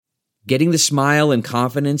Getting the smile and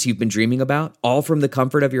confidence you've been dreaming about, all from the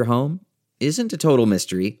comfort of your home, isn't a total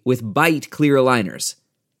mystery with Bite clear aligners.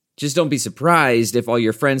 Just don't be surprised if all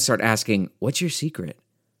your friends start asking, "What's your secret?"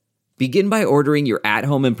 Begin by ordering your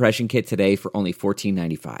at-home impression kit today for only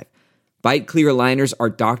 $14.95. Bite clear aligners are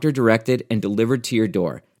doctor-directed and delivered to your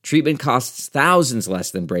door. Treatment costs thousands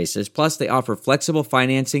less than braces, plus they offer flexible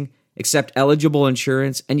financing, accept eligible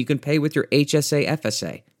insurance, and you can pay with your HSA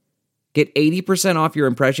FSA. Get 80% off your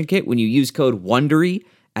impression kit when you use code WONDERY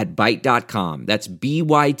at Byte.com. That's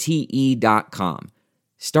BYTE.com.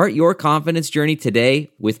 Start your confidence journey today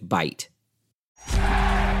with Byte.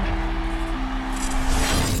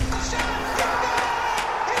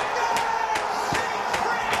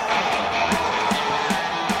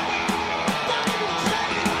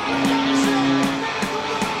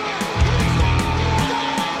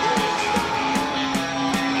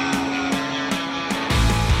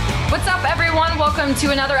 Welcome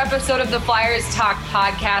to another episode of the Flyers Talk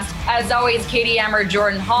podcast. As always, Katie Emmer,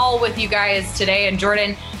 Jordan Hall with you guys today. And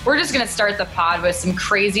Jordan, we're just going to start the pod with some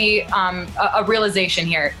crazy a realization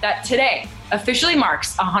here that today officially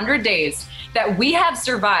marks 100 days that we have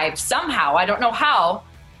survived somehow. I don't know how.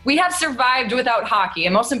 We have survived without hockey.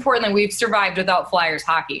 And most importantly, we've survived without Flyers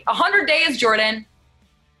hockey. 100 days, Jordan.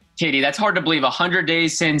 Katie, that's hard to believe. 100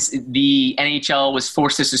 days since the NHL was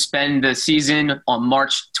forced to suspend the season on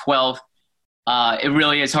March 12th. It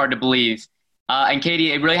really is hard to believe. And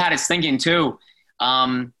Katie, it really had us thinking too.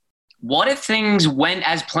 What if things went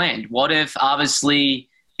as planned? What if obviously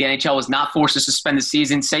the NHL was not forced to suspend the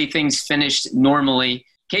season, say things finished normally?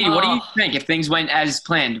 Katie, what do you think if things went as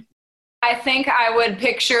planned? I think I would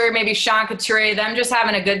picture maybe Sean Couturier, them just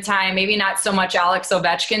having a good time. Maybe not so much Alex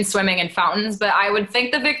Ovechkin swimming in fountains, but I would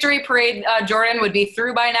think the victory parade, Jordan, would be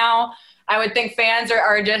through by now. I would think fans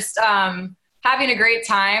are just having a great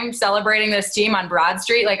time celebrating this team on Broad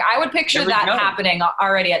Street. Like, I would picture that happening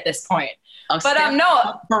already at this point.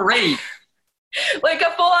 No parade. Like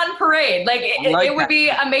a full-on parade. Like it would be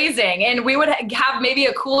amazing. And we would have maybe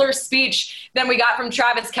a cooler speech than we got from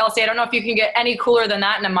Travis Kelce. I don't know if you can get any cooler than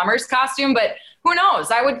that in a Mummers costume, but who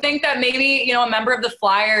knows? I would think that maybe, a member of the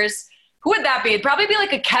Flyers, who would that be? It'd probably be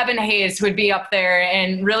like a Kevin Hayes who would be up there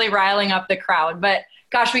and really riling up the crowd. But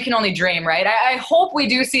gosh, we can only dream, right? I hope we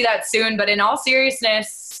do see that soon, but in all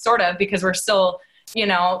seriousness, sort of, because we're still,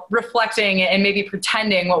 reflecting and maybe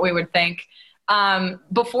pretending what we would think.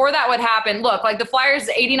 Before that would happen, look, like the Flyers,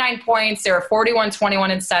 89 points, they were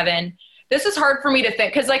 41-21-7. This is hard for me to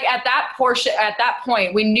think, because like at that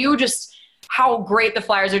point, we knew just how great the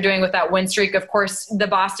Flyers are doing with that win streak. Of course, the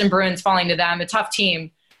Boston Bruins falling to them, a tough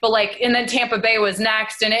team. But and then Tampa Bay was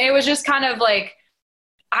next, and it was just kind of like,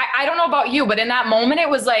 I don't know about you, but in that moment, it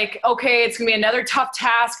was like, okay, it's going to be another tough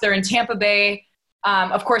task. They're in Tampa Bay.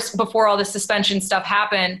 Of course, before all the suspension stuff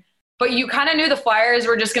happened, but you kind of knew the Flyers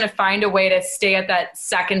were just going to find a way to stay at that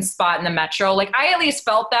second spot in the Metro. Like, I at least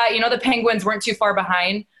felt that, the Penguins weren't too far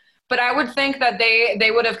behind, but I would think that they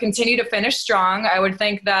would have continued to finish strong. I would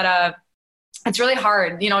think that it's really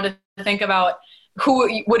hard, to think about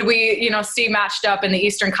who would we, see matched up in the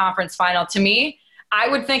Eastern Conference Final. To me, I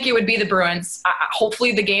would think it would be the Bruins.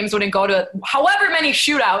 Hopefully the games wouldn't go to however many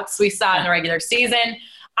shootouts we saw in the regular season.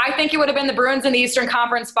 I think it would have been the Bruins in the Eastern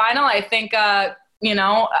Conference Final. I think,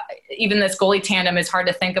 even this goalie tandem is hard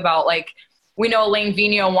to think about. Like, we know Alain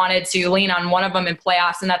Vigneault wanted to lean on one of them in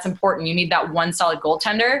playoffs, and that's important. You need that one solid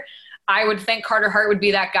goaltender. I would think Carter Hart would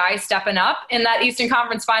be that guy stepping up in that Eastern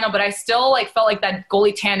Conference Final, but I still felt like that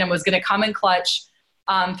goalie tandem was going to come in clutch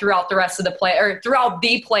throughout the rest of throughout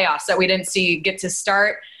the playoffs that we didn't see get to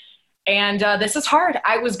start. And this is hard.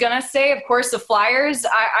 I was going to say, of course, the Flyers.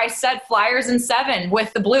 I said Flyers in 7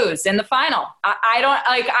 with the Blues in the final. I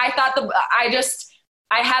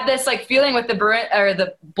had this feeling with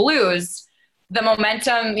the Blues, the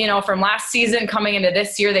momentum, from last season coming into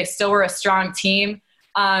this year, they still were a strong team.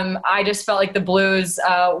 I just felt like the Blues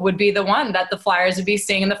would be the one that the Flyers would be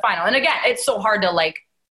seeing in the final. And again, it's so hard to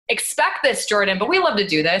expect this, Jordan, but we love to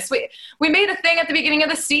do this. We made a thing at the beginning of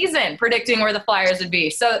the season predicting where the Flyers would be.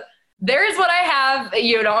 So there's what I have.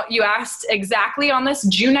 You asked exactly on this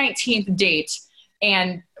June 19th date,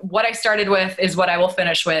 and what I started with is what I will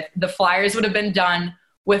finish with. The Flyers would have been done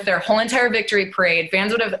with their whole entire victory parade.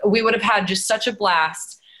 We would have had just such a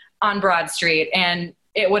blast on Broad Street, and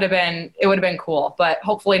it would have been cool, but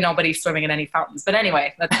hopefully nobody's swimming in any fountains. But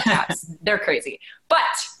anyway, they're crazy. But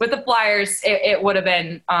with the Flyers, it would have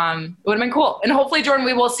been cool. And hopefully, Jordan,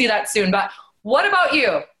 we will see that soon. But what about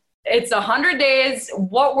you? It's 100 days.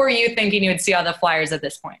 What were you thinking you would see out of the Flyers at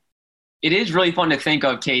this point? It is really fun to think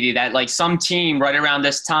of, Katie, that some team right around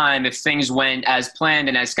this time, if things went as planned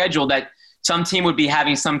and as scheduled, that some team would be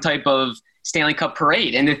having some type of Stanley Cup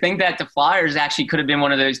parade. And to think that the Flyers actually could have been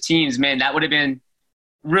one of those teams, man, that would have been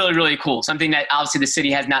really, really cool. Something that obviously the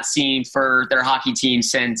city has not seen for their hockey team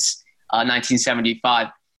since 1975.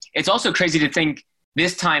 It's also crazy to think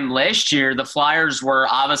this time last year, the Flyers were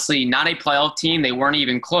obviously not a playoff team. They weren't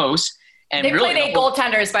even close. And they really, played 8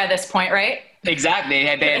 goaltenders by this point, right? Exactly. They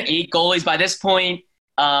had 8 goalies by this point.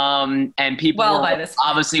 And people were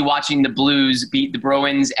obviously watching the Blues beat the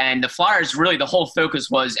Bruins, and the Flyers, really the whole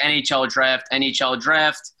focus was NHL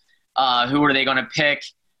draft. Who are they going to pick?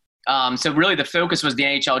 So really the focus was the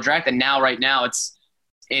NHL draft, and right now it's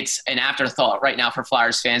an afterthought right now for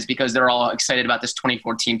Flyers fans because they're all excited about this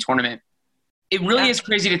 2014 tournament. It really is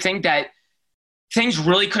crazy to think that things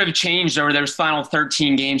really could have changed over those final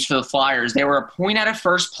 13 games for the Flyers. They were a point out of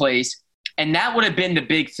first place, and that would have been the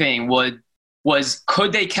big thing was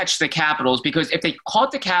could they catch the Capitals? Because if they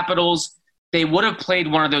caught the Capitals, they would have played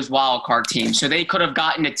one of those wild card teams. So they could have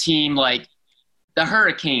gotten a team like the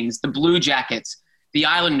Hurricanes, the Blue Jackets, the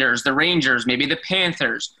Islanders, the Rangers, maybe the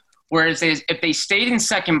Panthers. Whereas if they stayed in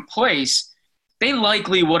second place, they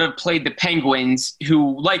likely would have played the Penguins,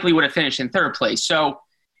 who likely would have finished in third place. So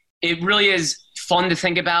it really is fun to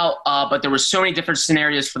think about, but there were so many different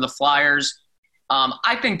scenarios for the Flyers.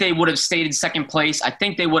 I think they would have stayed in second place. I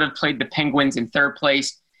think they would have played the Penguins in third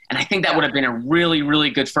place. And I think that would have been a really, really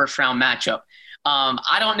good first-round matchup.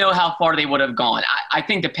 I don't know how far they would have gone. I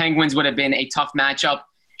think the Penguins would have been a tough matchup.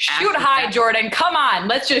 Shoot high, Jordan. Come on.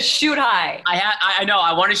 Let's just shoot high. I know.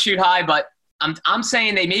 I want to shoot high, but I'm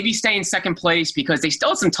saying they maybe stay in second place because they still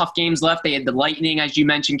had some tough games left. They had the Lightning, as you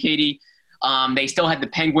mentioned, Katie. They still had the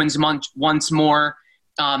Penguins once more.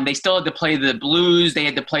 They still had to play the Blues. They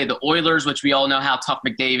had to play the Oilers, which we all know how tough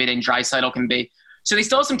McDavid and Draisaitl can be. So they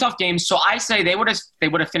still have some tough games. So I say they would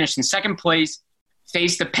have finished in second place,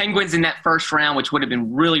 faced the Penguins in that first round, which would have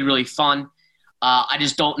been really, really fun. I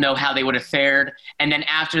just don't know how they would have fared. And then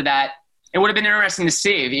after that, it would have been interesting to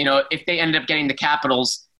see, if they ended up getting the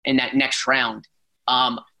Capitals in that next round.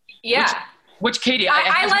 Which Katie,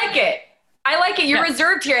 I like it. I like it. You're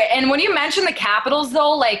reserved here. And when you mention the Capitals,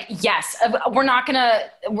 though, yes, we're not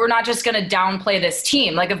just gonna downplay this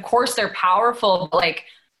team. Of course they're powerful.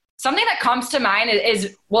 Something that comes to mind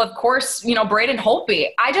is of course, Braden Holtby.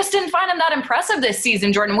 I just didn't find him that impressive this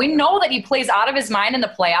season, Jordan. We know that he plays out of his mind in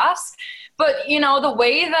the playoffs, but the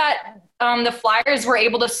way that the Flyers were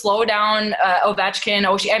able to slow down Ovechkin,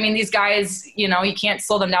 Oshie. I mean, these guys, you can't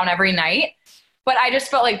slow them down every night. But I just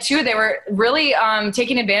felt too, they were really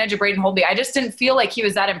taking advantage of Braden Holtby. I just didn't feel like he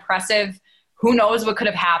was that impressive. Who knows what could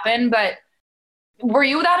have happened? But were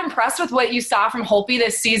you that impressed with what you saw from Holtby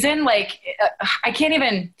this season? I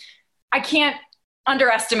can't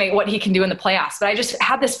underestimate what he can do in the playoffs. But I just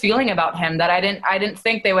had this feeling about him that I didn't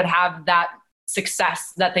think they would have that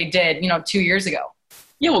success that they did, 2 years ago.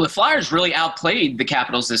 Yeah, well, the Flyers really outplayed the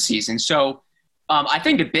Capitals this season. So I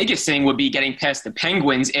think the biggest thing would be getting past the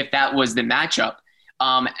Penguins if that was the matchup.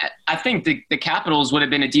 I think the Capitals would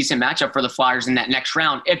have been a decent matchup for the Flyers in that next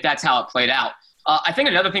round if that's how it played out. I think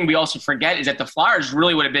another thing we also forget is that the Flyers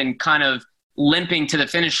really would have been kind of limping to the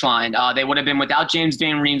finish line. They would have been without James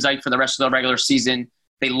Van Riemsdyk for the rest of the regular season.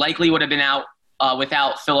 They likely would have been out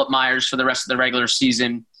without Philip Myers for the rest of the regular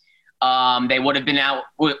season. They would have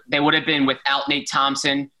been without Nate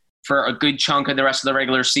Thompson for a good chunk of the rest of the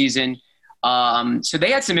regular season. So they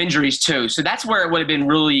had some injuries too. So that's where it would have been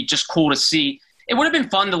really just cool to see. It would have been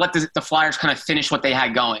fun to let the Flyers kind of finish what they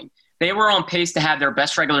had going. They were on pace to have their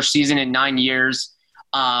best regular season in 9 years.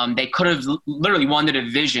 They could have literally won the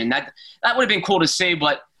division. That would have been cool to see,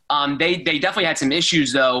 but they definitely had some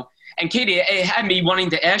issues though. And Katie, it had me wanting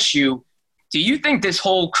to ask you, do you think this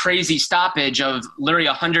whole crazy stoppage of literally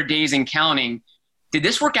 100 days and counting, did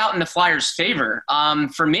this work out in the Flyers' favor?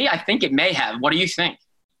 For me, I think it may have. What do you think?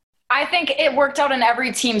 I think it worked out in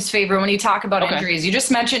every team's favor when you talk about injuries. You just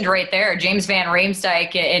mentioned right there, James Van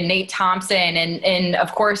Riemsdyk and Nate Thompson and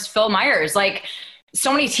of course, Phil Myers.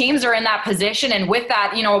 So many teams are in that position. And with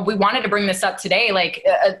that, we wanted to bring this up today.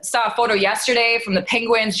 Saw a photo yesterday from the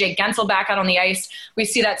Penguins, Jake Gensel back out on the ice. We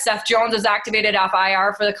see that Seth Jones is activated off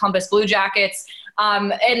IR for the Columbus Blue Jackets.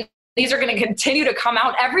 And these are going to continue to come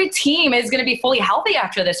out. Every team is going to be fully healthy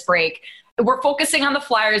after this break. We're focusing on the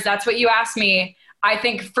Flyers. That's what you asked me. I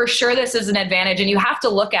think for sure this is an advantage, and you have to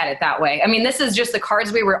look at it that way. I mean, this is just the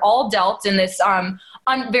cards we were all dealt in this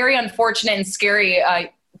very unfortunate and scary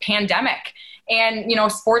pandemic. And,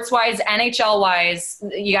 sports-wise, NHL-wise,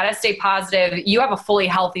 you got to stay positive. You have a fully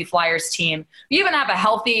healthy Flyers team. You even have a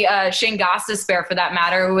healthy Shane Gostisbehere, for that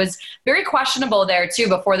matter, who was very questionable there, too,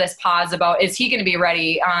 before this pause about is he going to be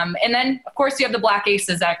ready. And then, of course, you have the Black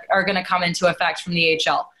Aces that are going to come into effect from the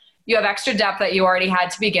AHL. You have extra depth that you already had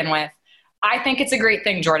to begin with. I think it's a great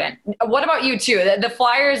thing, Jordan. What about you too? The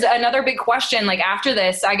Flyers, another big question, like after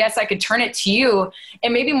this, I guess I could turn it to you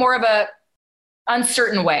in maybe more of a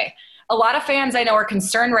uncertain way. A lot of fans I know are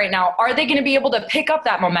concerned right now. Are they going to be able to pick up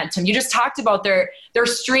that momentum? You just talked about their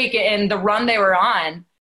streak and the run they were on.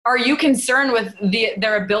 Are you concerned with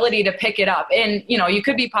their ability to pick it up? And, you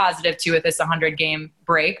could be positive too with this 100-game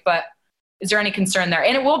break, but is there any concern there?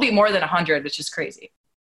 And it will be more than 100, which is crazy.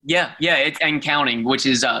 Yeah, and counting, which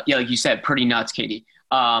is, like you said, pretty nuts, Katie.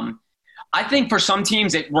 I think for some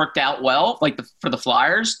teams it worked out well, like for the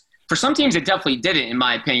Flyers. For some teams it definitely didn't, in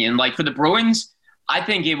my opinion. Like for the Bruins, I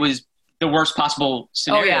think it was the worst possible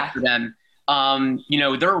scenario for them.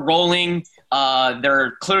 They're rolling.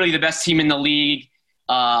 They're clearly the best team in the league.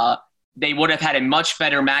 They would have had a much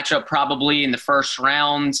better matchup probably in the first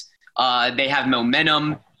round. They have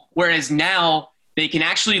momentum. Whereas now they can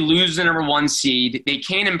actually lose the number 1 seed. They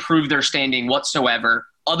can't improve their standing whatsoever.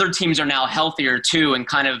 Other teams are now healthier too and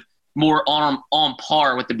kind of more on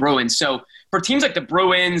par with the Bruins. So for teams like the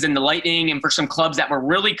Bruins and the Lightning and for some clubs that were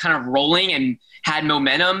really kind of rolling and had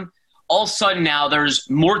momentum, all of a sudden now there's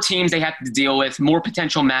more teams they have to deal with, more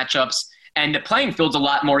potential matchups, and the playing field's a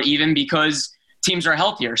lot more even because teams are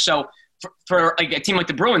healthier. So for like a team like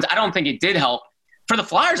the Bruins, I don't think it did help. For the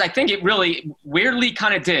Flyers, I think it really weirdly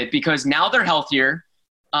kind of did because now they're healthier.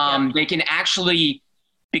 They can actually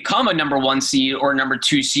become a number 1 seed or number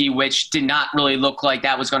 2 seed, which did not really look like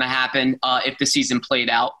that was going to happen if the season played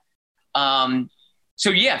out.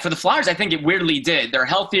 For the Flyers, I think it weirdly did. They're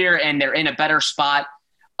healthier and they're in a better spot.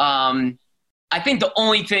 I think the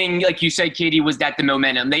only thing, like you said, Katie, was that the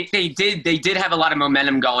momentum. They did have a lot of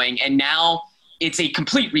momentum going, and now it's a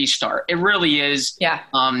complete restart. It really is. Yeah.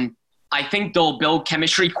 I think they'll build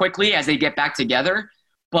chemistry quickly as they get back together,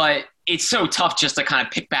 but it's so tough just to kind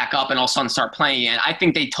of pick back up and all of a sudden start playing again. I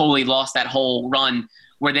think they totally lost that whole run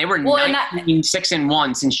where they were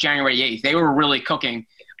 19-6-1 since January 8th. They were really cooking.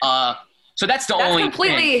 So that's only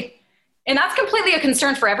thing. And that's completely a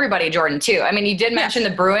concern for everybody, Jordan, too. I mean, you did mention the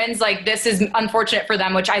Bruins. Like, this is unfortunate for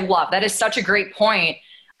them, which I love. That is such a great point.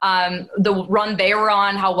 The run they were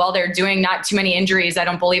on, how well they're doing, not too many injuries, I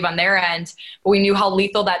don't believe, on their end. But we knew how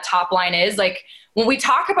lethal that top line is. Like, when we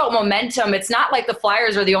talk about momentum, it's not like the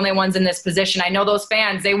Flyers are the only ones in this position. I know those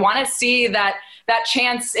fans, they want to see that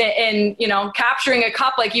chance in capturing a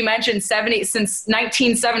cup, like you mentioned, since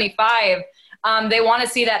 1975. They want to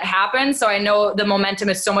see that happen. So I know the momentum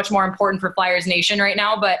is so much more important for Flyers Nation right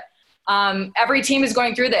now, but every team is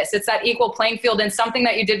going through this. It's that equal playing field, and something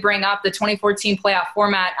that you did bring up, the 2014 playoff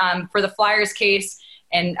format for the Flyers case.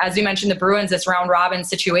 And as you mentioned, the Bruins, this round robin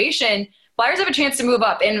situation, Flyers have a chance to move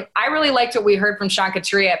up. And I really liked what we heard from Sean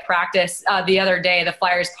Couturier at practice the other day. The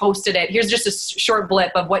Flyers posted it. Here's just a short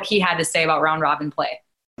blip of what he had to say about round robin play.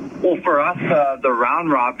 Well, for us, the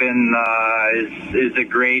round robin is a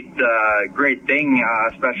great thing,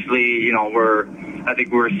 especially, I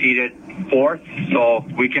think we're seeded 4th, so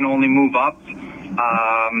we can only move up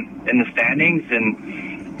in the standings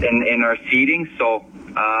and in our seeding. So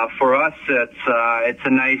for us, it's a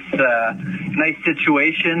nice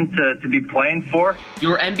situation to be playing for.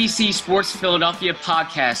 Your NBC Sports Philadelphia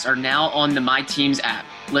podcasts are now on the My Teams app.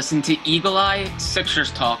 Listen to Eagle Eye,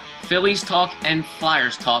 Sixers Talk, Phillies Talk, and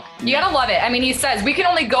Flyers Talk. You gotta love it. I mean, he says we can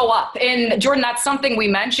only go up. And Jordan, that's something we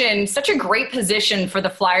mentioned. Such a great position for the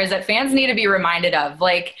Flyers that fans need to be reminded of.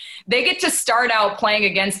 Like, they get to start out playing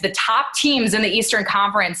against the top teams in the Eastern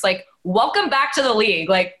Conference. Like, welcome back to the league.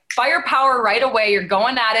 Like, firepower right away. You're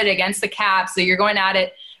going at it against the Caps. So you're going at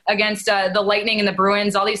it against the Lightning and the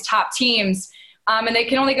Bruins, all these top teams. And they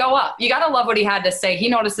can only go up. You gotta love what he had to say. He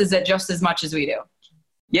notices it just as much as we do.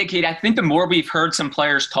 Yeah, Kate, I think the more we've heard some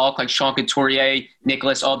players talk, like Sean Couturier,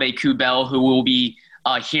 Nicholas Aube-Kubel, who we'll be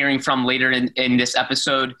hearing from later in this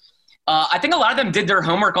episode, I think a lot of them did their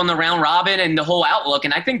homework on the round robin and the whole outlook,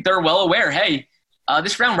 and I think they're well aware, hey,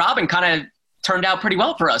 this round robin kind of turned out pretty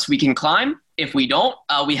well for us. We can climb. If we don't,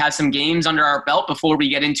 we have some games under our belt before we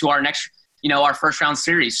get into our next, our first round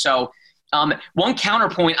series. So one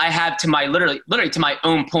counterpoint I have to my literally to my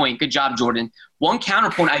own point. Good job, Jordan. One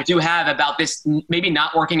counterpoint I do have about this maybe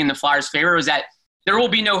not working in the Flyers' favor is that there will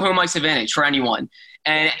be no home ice advantage for anyone.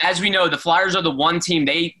 And as we know, the Flyers are the one team,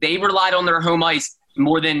 they relied on their home ice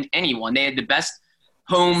more than anyone. They had the best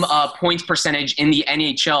home points percentage in the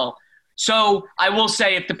NHL. So I will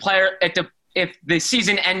say if the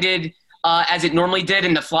season ended as it normally did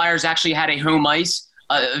and the Flyers actually had a home ice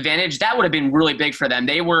advantage, that would have been really big for them.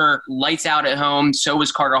 They were lights out at home. So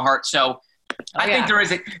was Carter Hart. So I think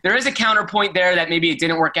there is a counterpoint there that maybe it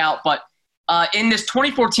didn't work out. But in this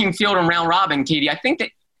 2014 field and round robin, Katie, I think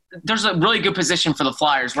that there's a really good position for the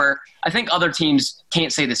Flyers where I think other teams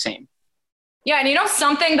can't say the same. Yeah, and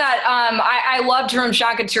something that I loved from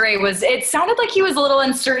Sean Couturier was it sounded like he was a little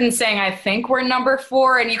uncertain saying, I think we're number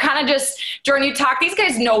 4. And you kind of just, Jordan, you talk, these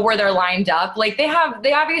guys know where they're lined up. Like they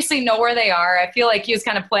obviously know where they are. I feel like he was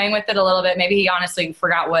kind of playing with it a little bit. Maybe he honestly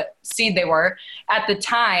forgot what seed they were at the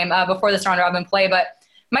time before this round robin play. But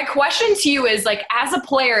my question to you is, like, as a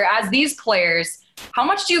player, as these players, how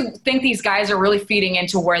much do you think these guys are really feeding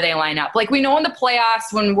into where they line up? Like we know in the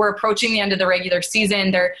playoffs when we're approaching the end of the regular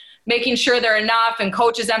season, they're making sure they're enough, and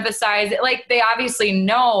coaches emphasize it. Like they obviously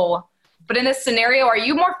know, but in this scenario, are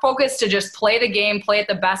you more focused to just play the game, play it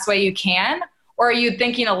the best way you can? Or are you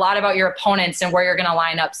thinking a lot about your opponents and where you're going to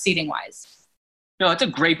line up seating wise? No, that's a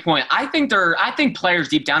great point. I think players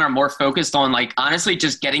deep down are more focused on, like, honestly,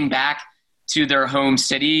 just getting back to their home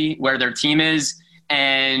city where their team is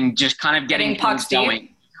and just kind of getting pucks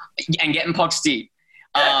going and getting pucks deep.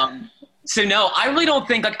 So no, I really don't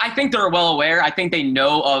think, like, I think they're well aware. I think they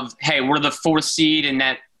know of, hey, we're the 4th seed and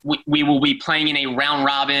that we will be playing in a round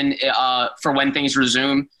robin for when things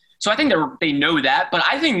resume. So I think they know that, but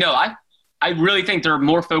I think, no, I really think they're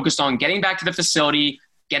more focused on getting back to the facility,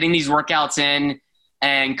 getting these workouts in,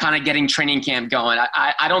 and kind of getting training camp going.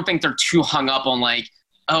 I don't think they're too hung up on, like,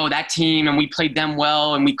 oh, that team and we played them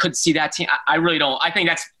well and we could see that team. I really don't. I think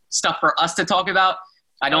that's stuff for us to talk about.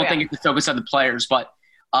 I don't think it's the focus of the players, but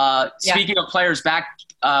speaking of players back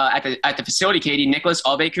at the facility, Katie, Nicholas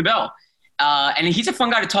Aube-Kubel. And he's a fun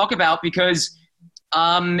guy to talk about because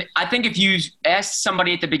I think if you asked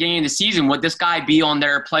somebody at the beginning of the season, would this guy be on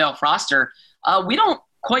their playoff roster? We don't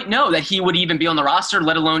quite know that he would even be on the roster,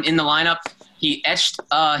 let alone in the lineup. He etched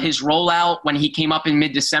his rollout when he came up in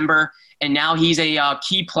mid-December, and now he's a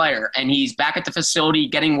key player, and he's back at the facility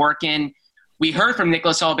getting work in. We heard from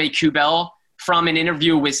Nicholas Aube-Kubel from an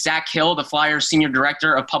interview with Zach Hill, the Flyers Senior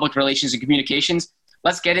Director of Public Relations and Communications.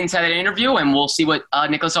 Let's get into that interview, and we'll see what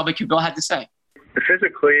Nicholas Aube-Kubel had to say.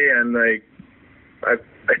 Physically, and like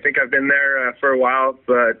I think I've been there for a while,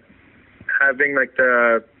 but having like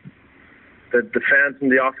the fans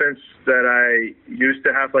and the offense that I used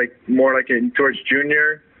to have, like more like towards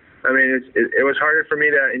junior. I mean, it was harder for me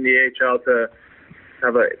in the AHL to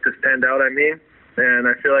stand out. I mean, and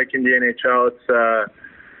I feel like in the NHL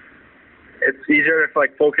it's easier to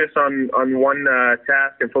like focus on one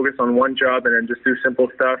task and focus on one job, and then just do simple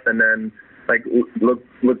stuff, and then like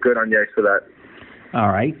look good on the ice for that. All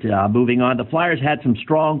right, moving on. The Flyers had some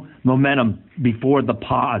strong momentum before the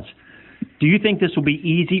pause. Do you think this will be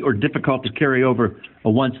easy or difficult to carry over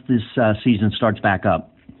once this season starts back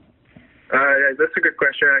up? That's a good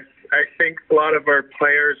question. I think a lot of our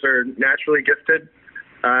players are naturally gifted.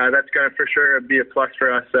 That's going to for sure be a plus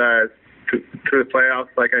for us through the playoffs.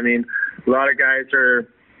 Like, I mean, a lot of guys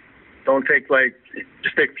don't take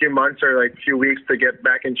just take a few months or like a few weeks to get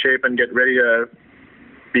back in shape and get ready to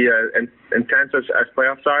be intense as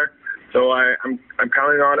playoffs are. So I'm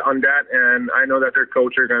counting on that, and I know that their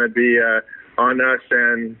coach are going to be on us.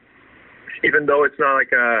 And even though it's not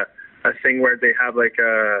like a thing where they have like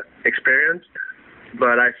experience,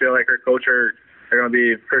 but I feel like our coach are going to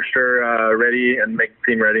be for sure ready and make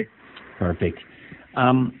the team ready. Perfect.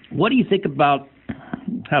 What do you think about,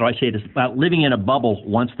 how do I say this, about living in a bubble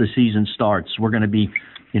once the season starts? We're going to be,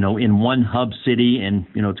 in one hub city, and,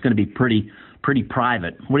 it's going to be pretty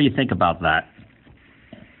private. What do you think about that?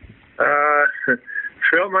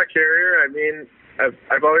 Throughout my career, I mean,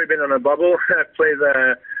 I've already been on a bubble. I've played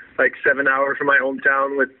 7 hours from my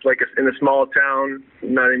hometown with in a small town,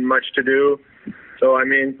 not even much to do. So I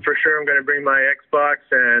mean, for sure, I'm going to bring my Xbox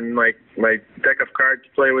and my deck of cards to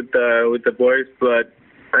play with the boys. But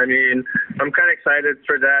I mean, I'm kind of excited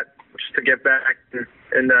for that, just to get back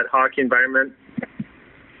in that hockey environment.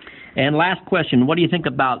 And last question, what do you think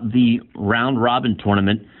about the round robin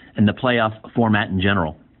tournament and the playoff format in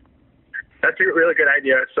general? That's a really good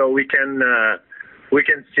idea. So we can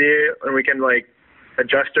see and we can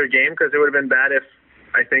adjust our game, because it would have been bad if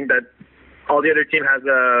I think that all the other team has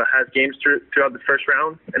games throughout the first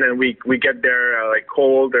round, and then we get there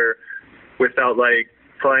cold or without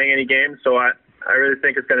playing any games. So I really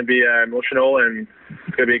think it's going to be emotional, and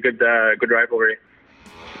it's going to be a good rivalry.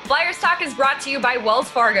 Flyers Talk is brought to you by Wells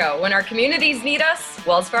Fargo. When our communities need us,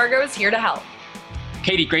 Wells Fargo is here to help.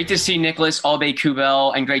 Katie, great to see Nicholas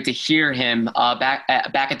Aube-Kubel, and great to hear him back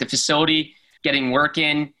at the facility getting work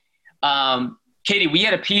in. Katie, we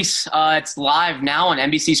had a piece, it's live now on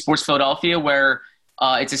NBC Sports Philadelphia, where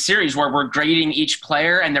it's a series where we're grading each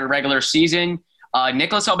player and their regular season.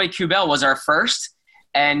 Nicholas Aube-Kubel was our first,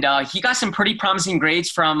 and he got some pretty promising grades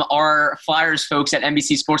from our Flyers folks at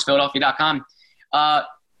NBCSportsPhiladelphia.com.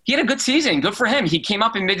 he had a good season. Good for him. He came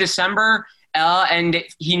up in mid-December, and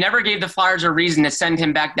he never gave the Flyers a reason to send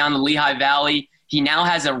him back down to Lehigh Valley. He now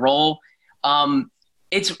has a role.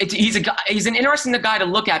 He's an interesting guy to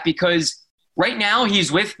look at because right now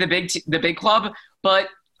he's with the big club, but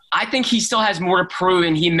I think he still has more to prove,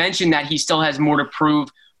 and he mentioned that he still has more to prove.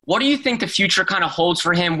 What do you think the future kind of holds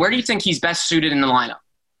for him? Where do you think he's best suited in the lineup?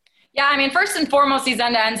 Yeah, I mean, first and foremost, these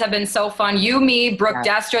end-to-ends have been so fun. You, me, Brooke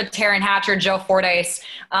Destra, Taryn Hatcher, Joe Fordyce.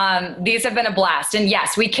 These have been a blast. And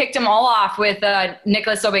yes, we kicked them all off with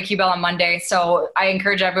Nicholas Aube-Kubel on Monday. So I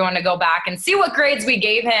encourage everyone to go back and see what grades we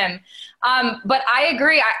gave him. But I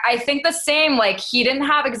agree. I think the same. Like, he didn't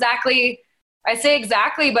have exactly – I say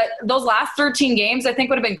exactly, but those last 13 games I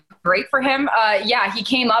think would have been great for him. Yeah, he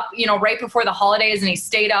came up, right before the holidays, and he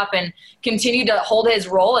stayed up and continued to hold his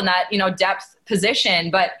role in that, depth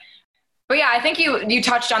position. But yeah, I think you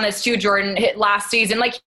touched on this too, Jordan, last season.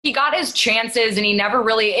 Like, he got his chances and he never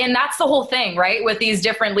really – and that's the whole thing, right, with these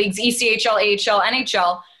different leagues, ECHL, AHL,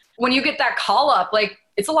 NHL. When you get that call up, like,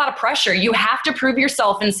 it's a lot of pressure. You have to prove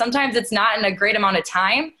yourself, and sometimes it's not in a great amount of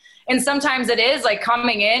time. And sometimes it is, like,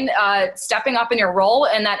 coming in, stepping up in your role,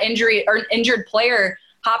 and that injured player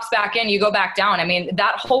hops back in, you go back down. I mean,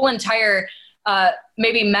 that whole entire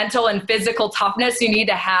maybe mental and physical toughness you need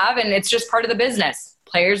to have, and it's just part of the business.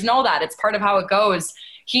 Players know that. It's part of how it goes.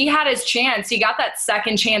 He had his chance. He got that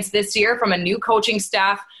second chance this year from a new coaching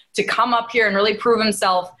staff to come up here and really prove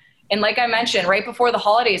himself. And like I mentioned, right before the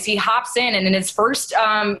holidays, he hops in, and in his first,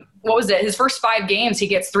 his first 5 games, he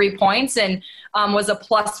gets 3 points and was a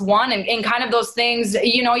 +1 and kind of those things,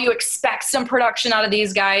 you expect some production out of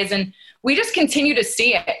these guys. And we just continue to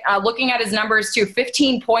see it. Looking at his numbers too,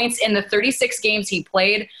 15 points in the 36 games he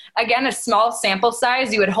played. Again, a small sample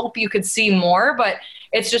size. You would hope you could see more, but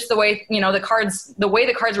it's just the way, the way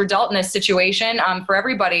the cards were dealt in this situation for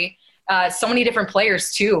everybody. So many different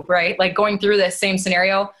players too, right? Like, going through this same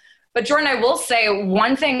scenario. But Jordan, I will say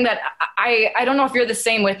one thing that I don't know if you're the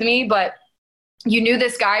same with me, but you knew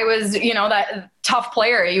this guy was, that tough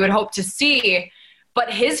player you would hope to see.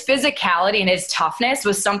 But his physicality and his toughness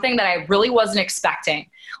was something that I really wasn't expecting.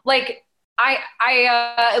 Like,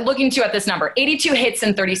 I looking at this number, 82 hits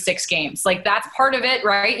in 36 games. Like, that's part of it,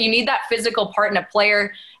 right? You need that physical part in a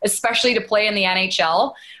player, especially to play in the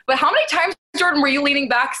NHL. But how many times, Jordan, were you leaning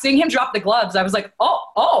back, seeing him drop the gloves? I was like,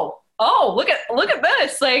 oh, look at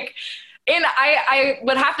this. Like, and I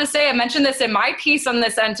would have to say, I mentioned this in my piece on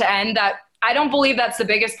this end-to-end, that I don't believe that's the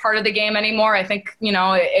biggest part of the game anymore. I think,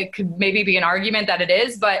 it could maybe be an argument that it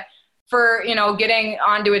is, but for, getting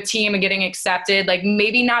onto a team and getting accepted, like,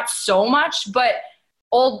 maybe not so much, but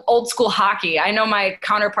old school hockey. I know my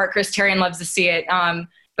counterpart, Chris Terrian, loves to see it.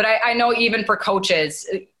 But I know even for coaches,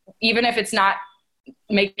 even if it's not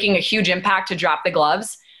making a huge impact to drop the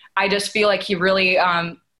gloves, I just feel like he really,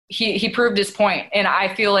 he proved his point. And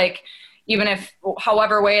I feel like even if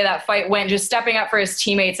however way that fight went, just stepping up for his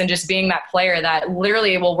teammates and just being that player that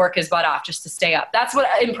literally will work his butt off just to stay up. That's what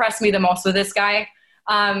impressed me the most with this guy.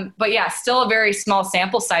 But yeah, still a very small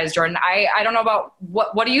sample size, Jordan. I don't know about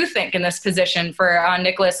what do you think in this position for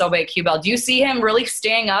Nicholas Aube-Kubel? Do you see him really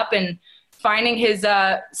staying up and finding his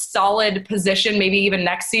solid position, maybe even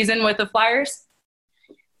next season with the Flyers?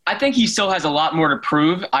 I think he still has a lot more to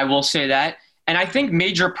prove. I will say that. And I think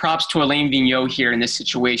major props to Alain Vigneault here in this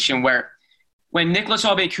situation, where when Nicholas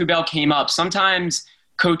Aube-Kubel came up, sometimes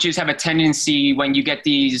coaches have a tendency when you get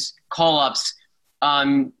these call-ups,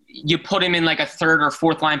 you put him in like a third or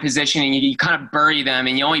fourth line position and you kind of bury them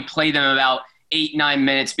and you only play them about 8-9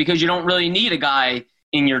 minutes because you don't really need a guy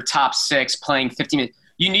in your top 6 playing 50 minutes.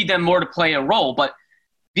 You need them more to play a role. But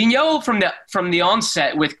Vigneault from the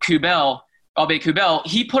onset with Aube-Kubel,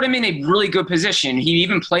 he put him in a really good position. He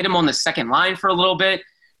even played him on the second line for a little bit.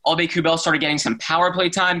 Aube-Kubel started getting some power play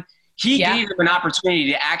time. He gave him an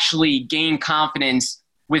opportunity to actually gain confidence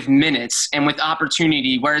with minutes and with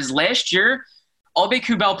opportunity. Whereas last year,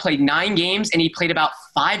 Aube-Kubel played 9 games and he played about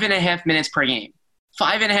 5.5 minutes per game.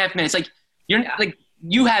 5.5 minutes. Like,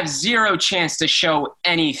 you have zero chance to show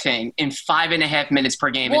anything in 5.5 minutes per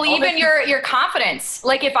game. Well, even your confidence.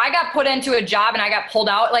 Like, if I got put into a job and I got pulled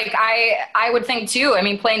out, like, I would think too. I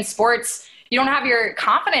mean, playing sports, you don't have your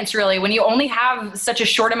confidence really when you only have such a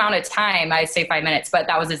short amount of time. I say 5 minutes, but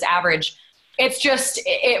that was his average. It's just,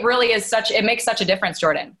 it really is it makes such a difference,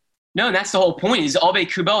 Jordan. No, and that's the whole point. Is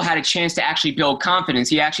Aube-Kubel had a chance to actually build confidence.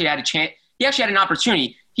 He actually had a chance. He actually had an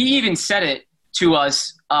opportunity. He even said it to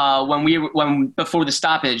us when before the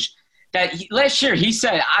stoppage that last year he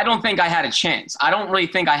said, "I don't think I had a chance. I don't really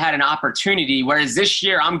think I had an opportunity." Whereas this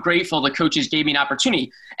year, I'm grateful the coaches gave me an opportunity.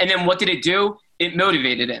 And then what did it do? It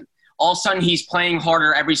motivated him. all of a sudden he's playing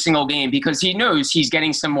harder every single game because he knows he's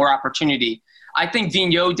getting some more opportunity. I think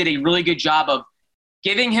Vigneault did a really good job of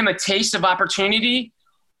giving him a taste of opportunity,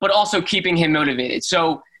 but also keeping him motivated.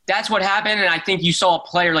 So that's what happened, and I think you saw a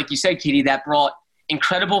player, like you said, Katie, that brought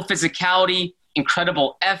incredible physicality,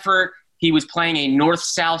 incredible effort. He was playing a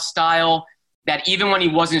north-south style that even when he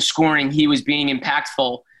wasn't scoring, he was being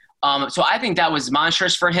impactful. So I think that was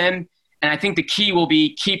monstrous for him, and I think the key will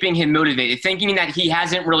be keeping him motivated, thinking that he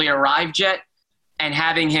hasn't really arrived yet and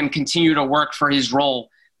having him continue to work for his role.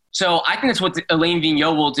 So I think that's what Alain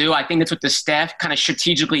Vigneault will do. I think that's what the staff kind of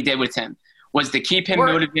strategically did with him, was to keep him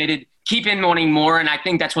motivated, keep him wanting more, and I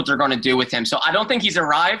think that's what they're going to do with him. So I don't think he's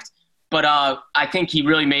arrived, but I think he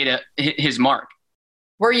really made his mark.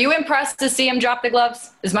 Were you impressed to see him drop the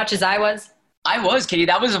gloves as much as I was? I was, Katie.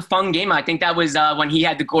 That was a fun game. I think that was when he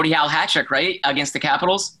had the Gordie Howe hat trick, right, against the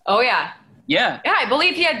Capitals. Oh, yeah. Yeah. Yeah, I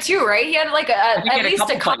believe he had 2, right? He had like at least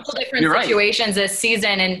a couple different situations this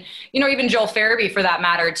season. And, even Joel Farabee for that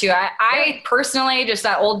matter, too. I personally, just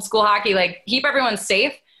that old school hockey, like keep everyone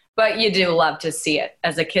safe, but you do love to see it.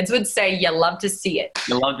 As the kids would say, you love to see it.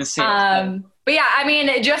 You love to see it. But yeah, I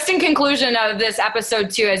mean, just in conclusion of this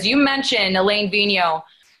episode, too, as you mentioned, Alain Vigneault,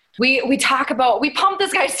 we pump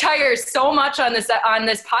this guy's tires so much on this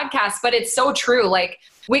podcast, but it's so true. Like,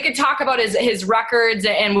 we could talk about his records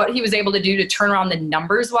and what he was able to do to turn around the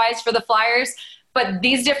numbers wise for the Flyers. But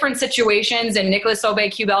these different situations, and Nicolas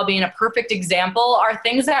Aube-Kubel being a perfect example, are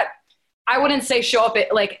things that I wouldn't say show up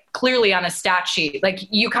clearly on a stat sheet. Like,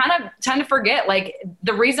 you kind of tend to forget, like,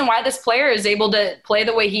 the reason why this player is able to play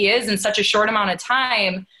the way he is in such a short amount of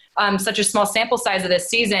time, such a small sample size of this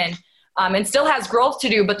season, and still has growth to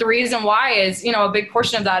do. But the reason why is, a big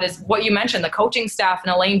portion of that is what you mentioned, the coaching staff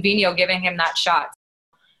and Alain Vigneault giving him that shot.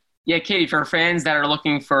 Yeah, Katie, for fans that are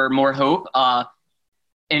looking for more hope,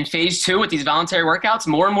 in phase 2 with these voluntary workouts,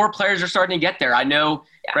 more and more players are starting to get there. I know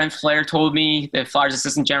Brent Flair told me, the Flyers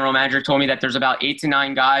assistant general manager told me that there's about 8 to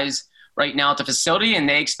 9 guys right now at the facility, and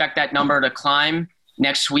they expect that number to climb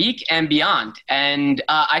next week and beyond. And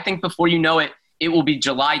I think before you know it, it will be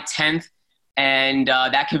July 10th, and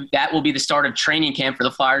that will be the start of training camp for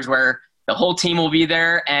the Flyers, where the whole team will be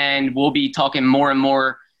there, and we'll be talking more and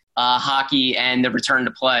more hockey and the return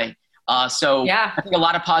to play. I think a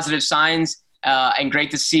lot of positive signs, and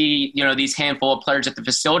great to see, these handful of players at the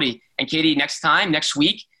facility. And Katie, next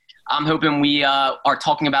week, I'm hoping we are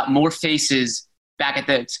talking about more faces back at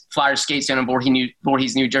the Flyers skate zone in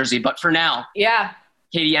Voorhees, New Jersey. But for now,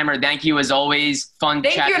 Katie Emmer, thank you as always. Fun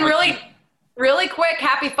chatting. Thank you, and really quick,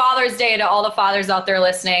 happy Father's Day to all the fathers out there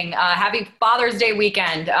listening. Happy Father's Day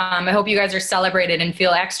weekend. I hope you guys are celebrated and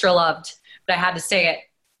feel extra loved, but I had to say it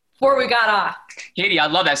before we got off. Katie, I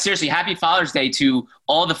love that. Seriously, happy Father's Day to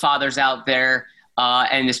all the fathers out there,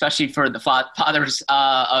 and especially for the fathers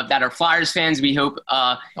that are Flyers fans. We hope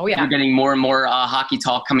you're getting more and more hockey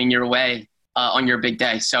talk coming your way on your big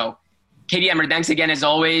day. So, Katie Emmer, thanks again as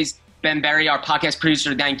always. Ben Berry, our podcast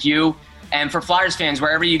producer, thank you. And for Flyers fans,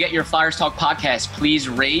 wherever you get your Flyers Talk podcast, please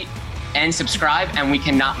rate and subscribe, and we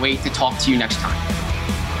cannot wait to talk to you next time.